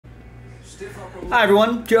Hi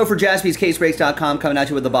everyone, Joe for JaspysCaseBreaks.com coming at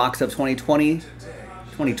you with the box of 2020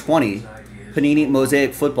 Panini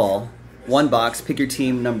Mosaic Football. One box, pick your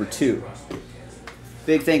team number 2.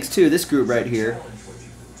 Big thanks to this group right here.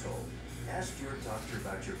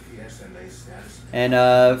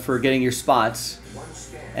 And for getting your spots.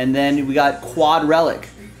 And then we got Quad Relic.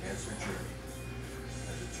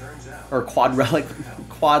 Or Quad Relic,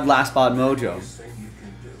 Quad Last Spot Mojo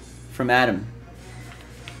from Adam.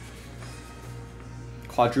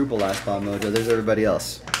 Quadruple Last Spot Mojo. There's everybody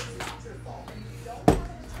else.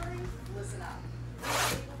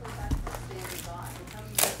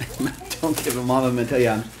 Don't give him Mama mental.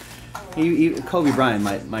 Yeah, Kobe Bryant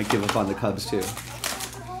might give up on the Cubs too.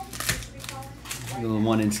 In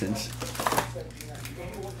one instance.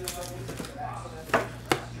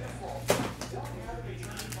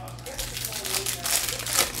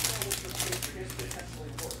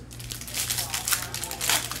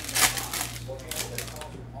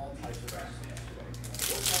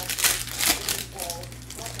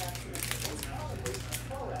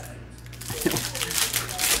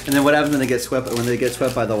 And then what happens when they get swept? When they get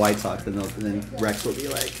swept by the White Sox, then Rex will be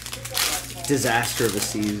like, disaster of a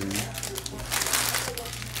season.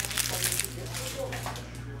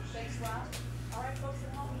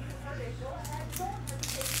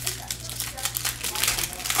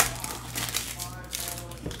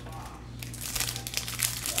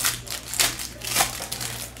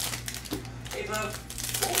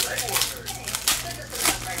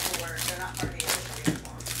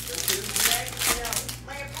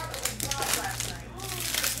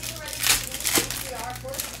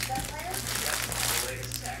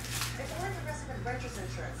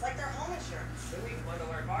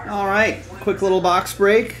 All right, quick little box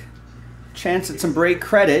break. Chance at some break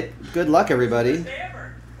credit. Good luck, everybody.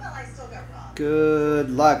 Good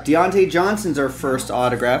luck. Deontay Johnson's our first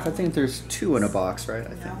autograph. I think there's 2 in a box, right?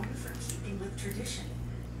 I think.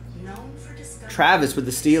 Travis with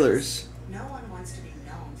the Steelers. No one wants to be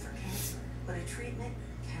known for cancer, but a treatment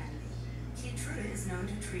can be. Keytruda is known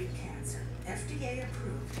to treat cancer. FDA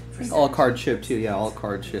approved. I think all card chip too. Yeah, all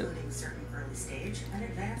card chip. Including certain early stage and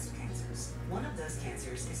advanced cancers. One of those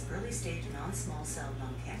cancers is early stage non-small cell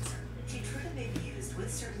lung cancer. Keytruda may be used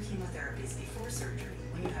with certain chemotherapies before surgery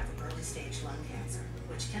when you have early stage lung cancer,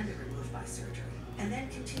 which can be removed by surgery, and then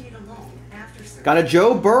continued alone after surgery. Got a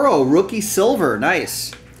Joe Burrow rookie silver.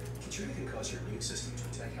 Nice.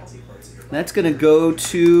 That's going to go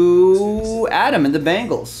to Adam and the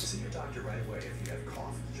Bengals. See your doctor right away if you have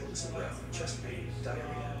cough, shortness of breath, chest pain, diarrhea,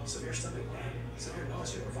 severe stomach pain, severe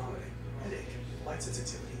nausea or vomiting, headache, light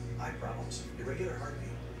sensitivity, eye problems, irregular heartbeat,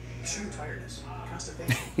 extreme tiredness,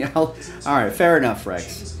 constipation. Yeah, all right, fair enough,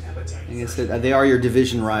 Rex. I guess they are your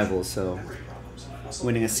division rivals, so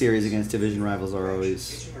winning a series against division rivals are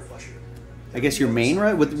always. I guess your main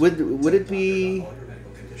right would it be?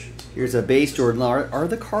 Here's a base Jordan. Are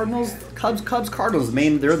the Cardinals, Cubs Cardinals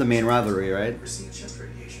main? They're the main rivalry, right?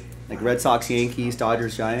 Like Red Sox, Yankees,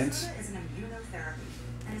 Dodgers, Giants. Keytruda is an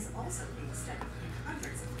immunotherapy and is also being studied in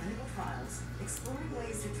hundreds of clinical trials, exploring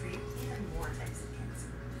ways to treat even more types of cancer.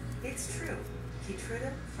 It's true.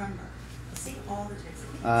 Keytruda from Merck. See all the types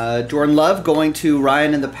of cancer. Jordan Love going to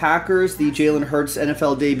Ryan and the Packers. The Jalen Hurts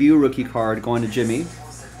NFL debut rookie card going to Jimmy.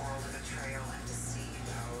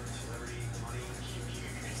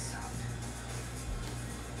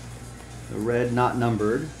 The red not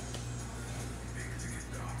numbered.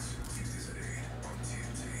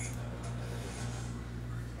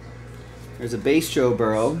 There's a base Joe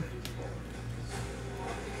Burrow.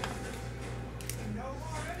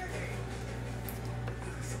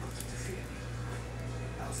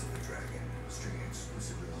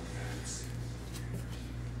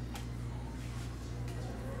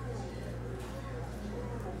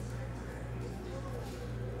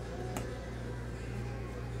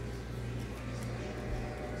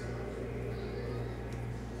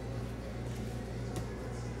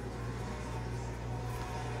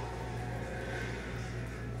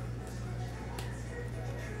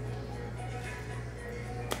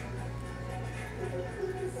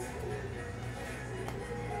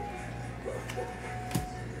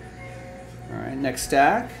 Next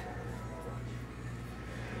stack.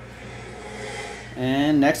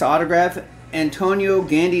 And next autograph, Antonio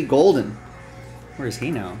Gandy Golden. Where is he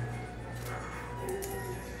now?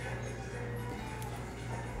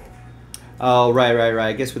 Oh, right.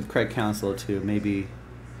 I guess with Craig Counsell too, maybe.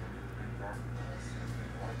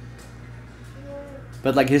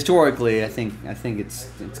 But like historically, I think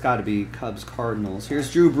it's got to be Cubs Cardinals.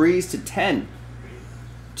 Here's Drew Brees to 10.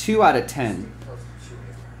 2 out of 10.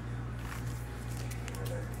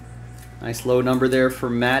 Nice low number there for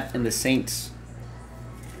Matt and the Saints.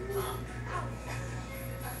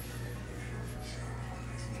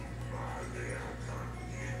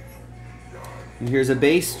 And here's a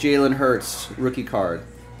base, Jalen Hurts, rookie card.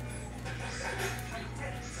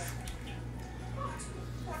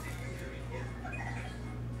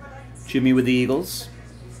 Jimmy with the Eagles.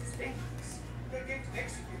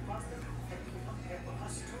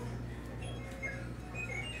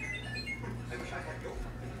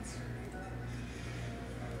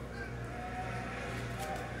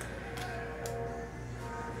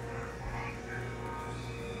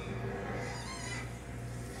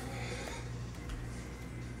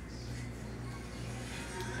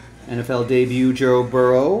 NFL debut, Joe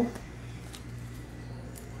Burrow.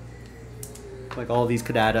 Like all these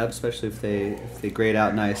could add up, especially if they grade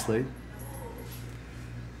out nicely.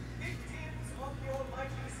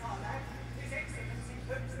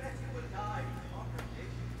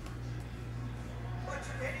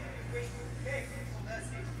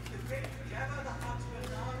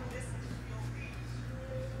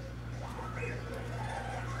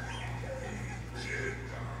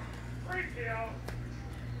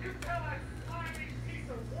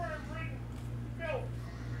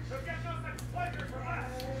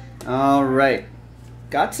 All right,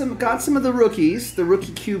 got some of the rookies, the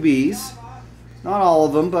rookie QBs. Not all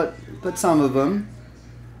of them, but some of them.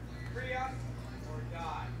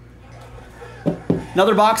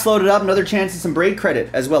 Another box loaded up, another chance at some break credit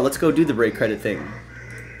as well. Let's go do the break credit thing.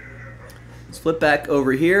 Let's flip back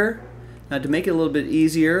over here. Now to make it a little bit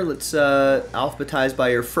easier, let's alphabetize by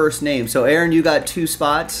your first name. So Aaron, you got 2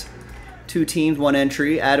 spots, 2 teams, 1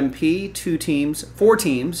 entry. Adam P, 2 teams, 4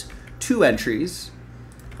 teams, 2 entries.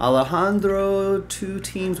 Alejandro, 2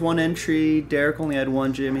 teams, 1 entry. Derek only had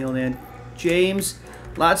 1. Jimmy only had. James,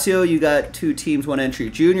 Lazio, you got 2 teams, 1 entry.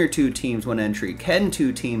 Junior, 2 teams, 1 entry. Ken,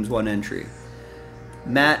 2 teams, 1 entry.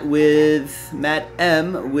 Matt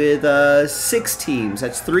M with 6 teams.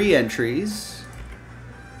 That's 3 entries.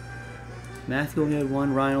 Matthew only had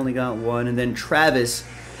 1. Ryan only got 1, and then Travis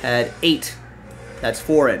had 8. That's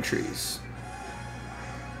 4 entries.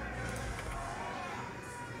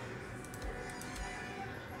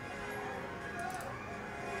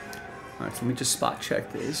 All right, so let me just spot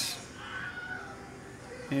check this.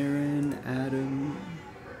 Aaron, Adam,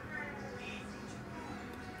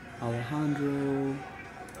 Alejandro,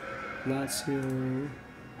 Lazio,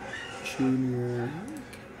 Junior,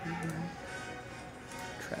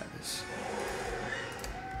 Travis.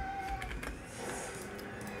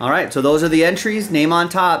 All right, so those are the entries. Name on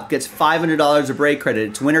top gets $500 of break credit.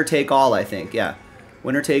 It's winner take all, I think. Yeah,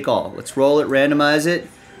 winner take all. Let's roll it, randomize it.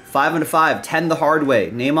 5 and a 5, 10 the hard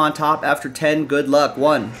way. Name on top after 10, good luck.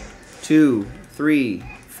 1, 2, 3,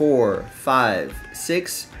 4, 5,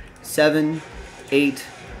 6, 7, 8,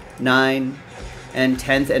 9, and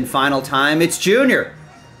 10th and final time. It's Junior.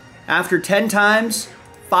 After 10 times,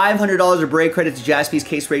 $500 of break credit to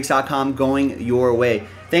jaspyscasebreaks.com going your way.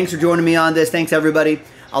 Thanks for joining me on this. Thanks, everybody.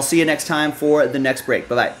 I'll see you next time for the next break.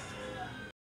 Bye-bye.